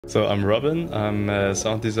So I'm Robin. I'm a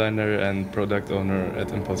sound designer and product owner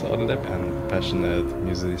at Impulse Audio Lab and passionate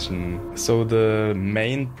musician. So the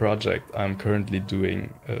main project I'm currently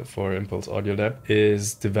doing for Impulse Audio Lab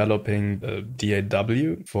is developing a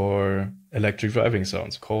DAW for electric driving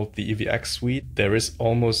sounds called the EVX suite. There is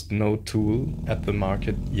almost no tool at the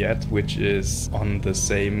market yet which is on the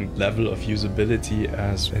same level of usability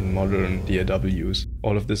as in modern DAWs.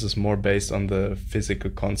 All of this is more based on the physical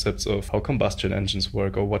concepts of how combustion engines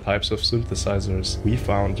work or what types of synthesizers we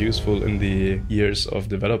found useful in the years of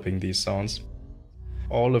developing these sounds.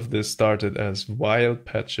 All of this started as wild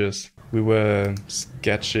patches. We were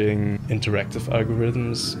sketching interactive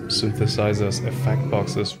algorithms, synthesizers, effect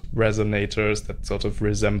boxes, resonators that sort of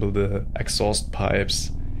resemble the exhaust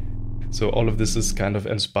pipes. So all of this is kind of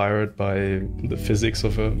inspired by the physics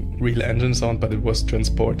of a real engine sound, but it was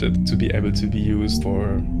transported to be able to be used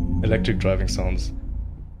for electric driving sounds.